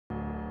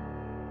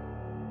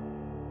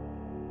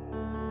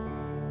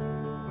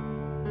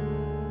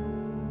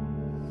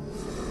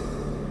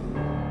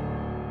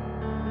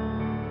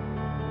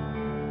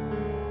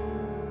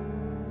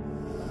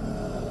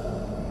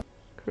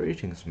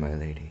Greetings, my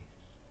lady.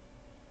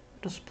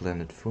 What a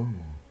splendid full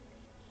moon.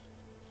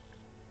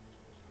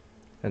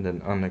 And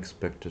an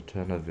unexpected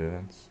turn of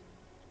events.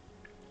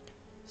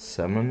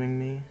 Summoning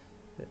me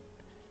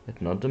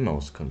at not the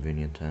most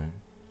convenient time.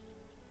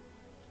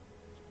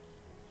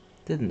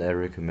 Didn't I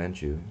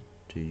recommend you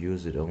to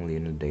use it only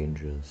in a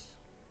dangerous,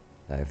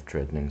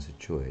 life-threatening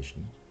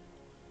situation?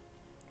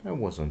 I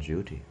was on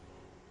duty.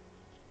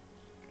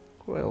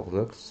 Well,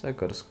 looks, I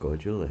gotta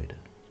scold you later.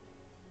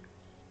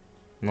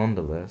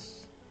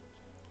 Nonetheless,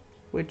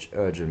 which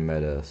urgent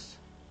matters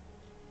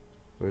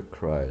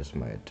requires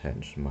my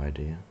attention, my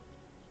dear?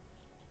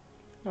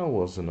 I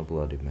was in a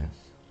bloody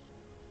mess.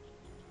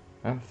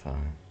 I'm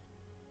fine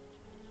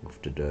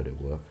with the dirty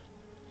work.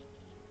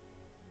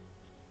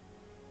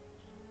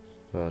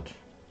 But,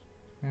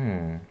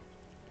 I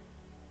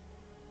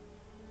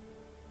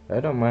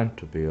don't mind,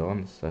 to be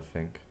honest. I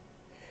think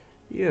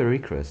your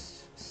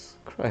request is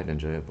quite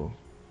enjoyable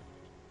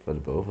for the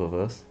both of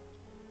us.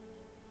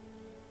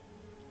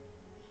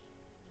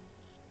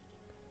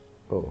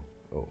 Oh,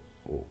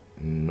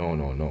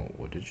 no,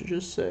 what did you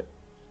just say?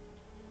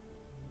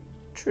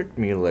 Treat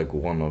me like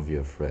one of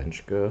your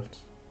French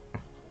girls?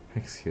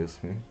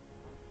 Excuse me?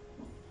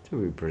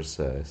 To be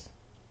precise,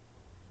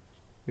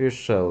 you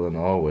shall and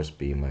always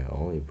be my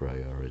only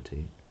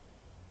priority.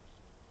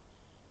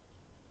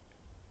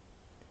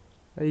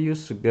 I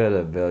used to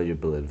gather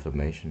valuable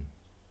information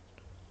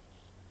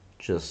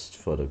just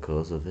for the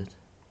cause of it.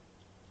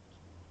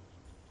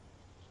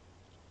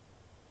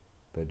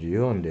 But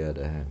you, on the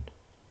other hand,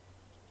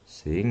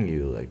 seeing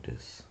you like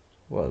this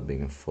while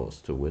being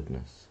forced to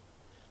witness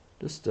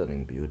the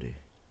stunning beauty.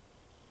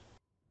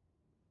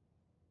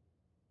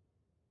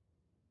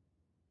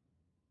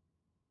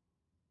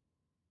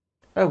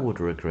 I would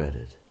regret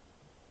it,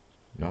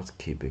 not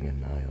keeping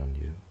an eye on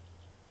you,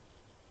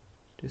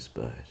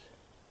 despite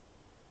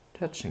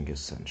touching your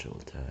sensual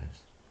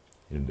ties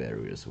in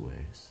various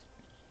ways.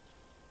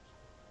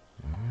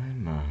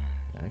 My,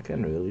 I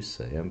can really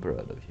say I'm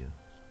proud of you,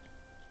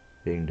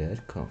 being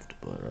that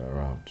comfortable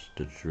around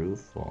the true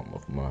form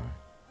of mine.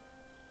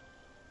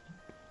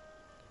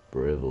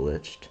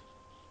 Privileged?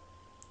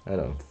 I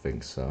don't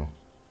think so.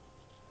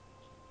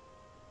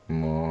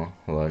 More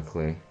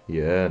likely,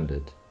 you earned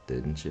it,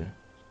 didn't you?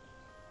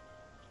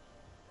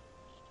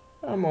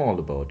 I'm all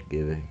about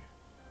giving.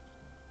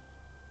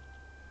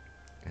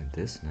 And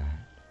this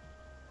night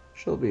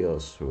shall be our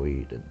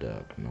sweet and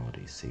dark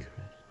naughty secret.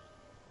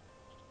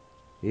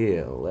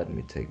 Here, let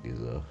me take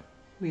these off.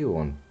 We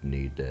won't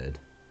need that.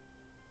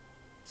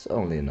 It's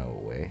only in our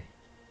way.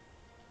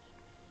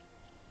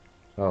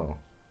 Oh,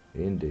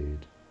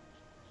 indeed.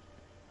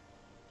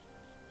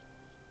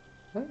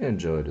 I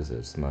enjoy this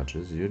as much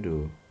as you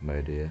do,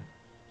 my dear.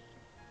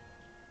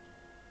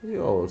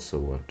 You also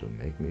want to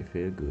make me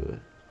feel good.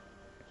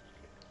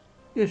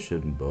 You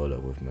shouldn't bother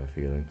with my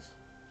feelings.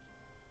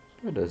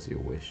 But as you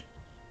wish.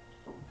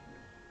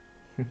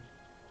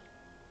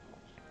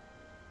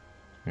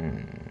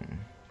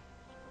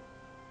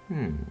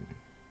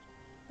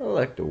 I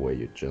like the way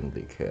you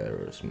gently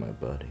caress my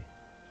body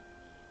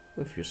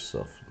with your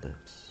soft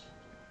lips.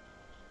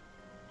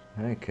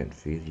 I can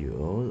feel you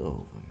all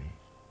over me.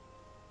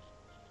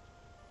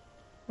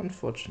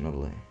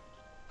 Unfortunately,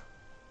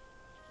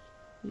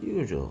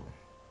 usual,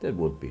 that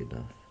would be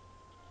enough.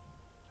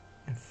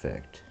 In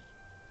fact,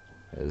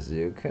 as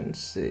you can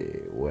see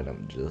when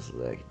I'm just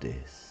like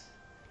this,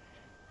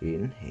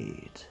 in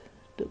heat,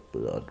 the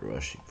blood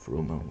rushing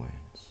through my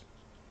veins,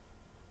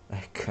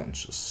 I can't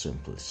just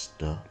simply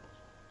stop.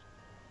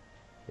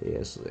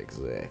 Yes,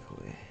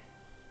 exactly.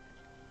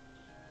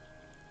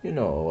 You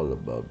know all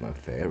about my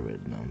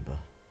favorite number.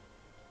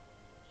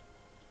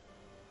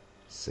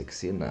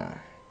 69.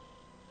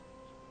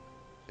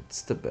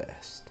 It's the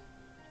best.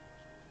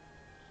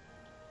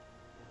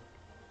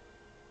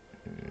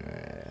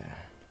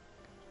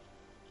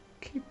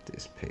 Keep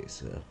this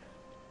pace up.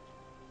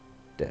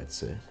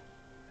 That's it.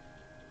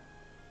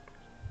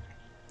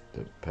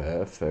 The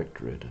perfect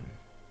rhythm.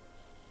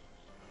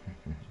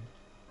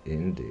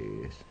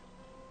 Indeed.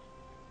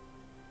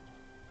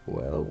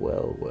 Well,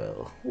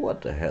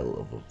 what the hell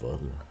of a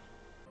butler.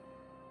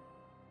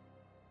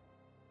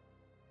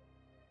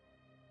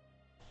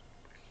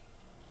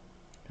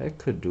 I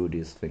could do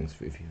these things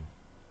with you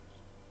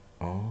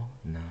all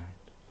night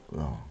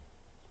long.